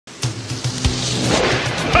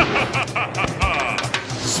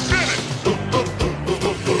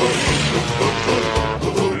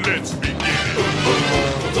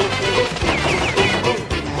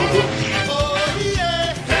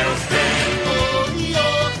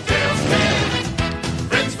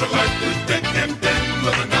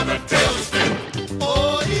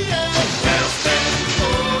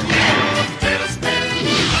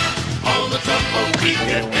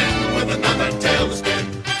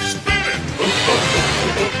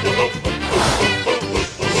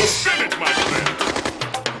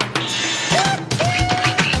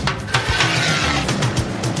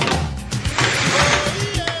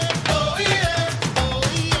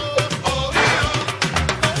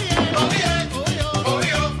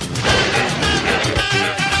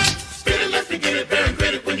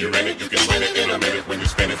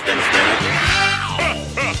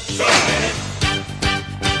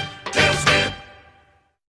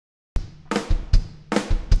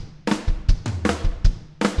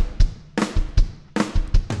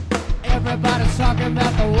Everybody's talking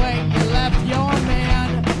about the way you left your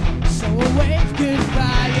man, so we'll wave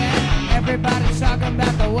goodbye. And everybody's talking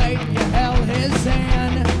about the way you held his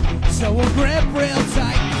hand, so we'll grip real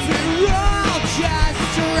tight. 'Cause we're all just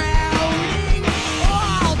drowning,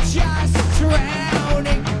 all just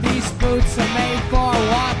drowning. These boots are made for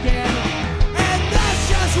walking, and that's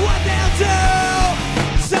just what they'll do.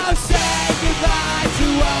 So say goodbye to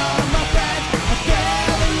all my friends. I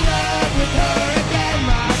fell in love with her again,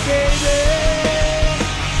 my baby.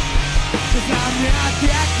 'Cause I'm not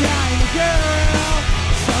that kind of girl.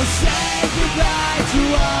 So say goodbye to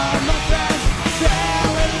all my friends.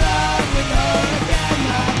 Fell in love with her again,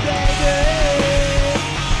 my baby.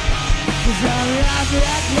 'Cause I'm not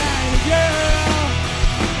that kind of girl.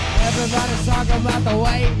 Everybody's talking about the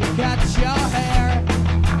way you cut your hair.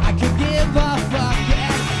 I could give a fuck,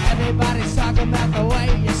 yeah. Everybody's talking about the way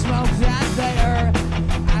you smoke that there.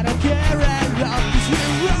 I don't care at all, 'cause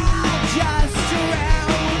we're all just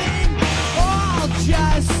drowning, all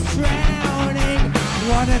just drowning.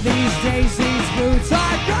 One of these days these boots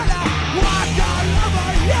are gonna walk all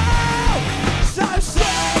over you. So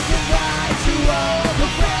say goodbye to all the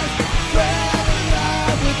friends. Fell in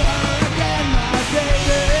love with her again, my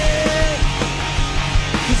baby.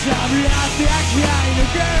 'Cause I'm not that kind of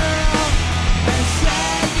girl. And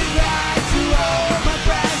say goodbye to all my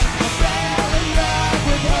friends. I fell in love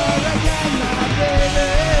with her again, my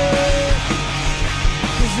baby.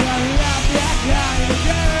 'Cause I'm not that kind of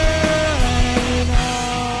girl. And all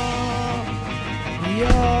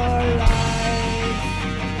your life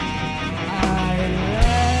I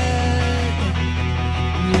let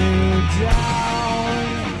you down.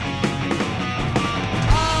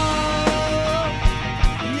 All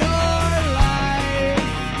your life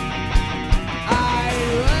I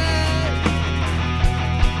let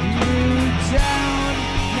you down.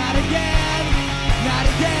 Not again, not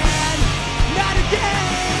again, not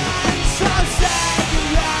again. So say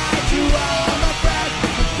goodbye to all my friends.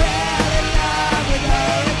 I fell in love with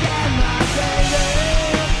her again, my baby.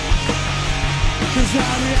 'Cause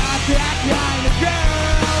I'm not that kind of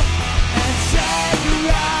girl. And say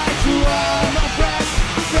goodbye to all my friends.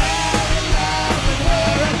 I fell in love with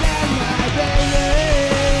her again, my baby.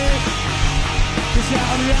 'Cause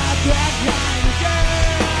I'm not that kind of girl.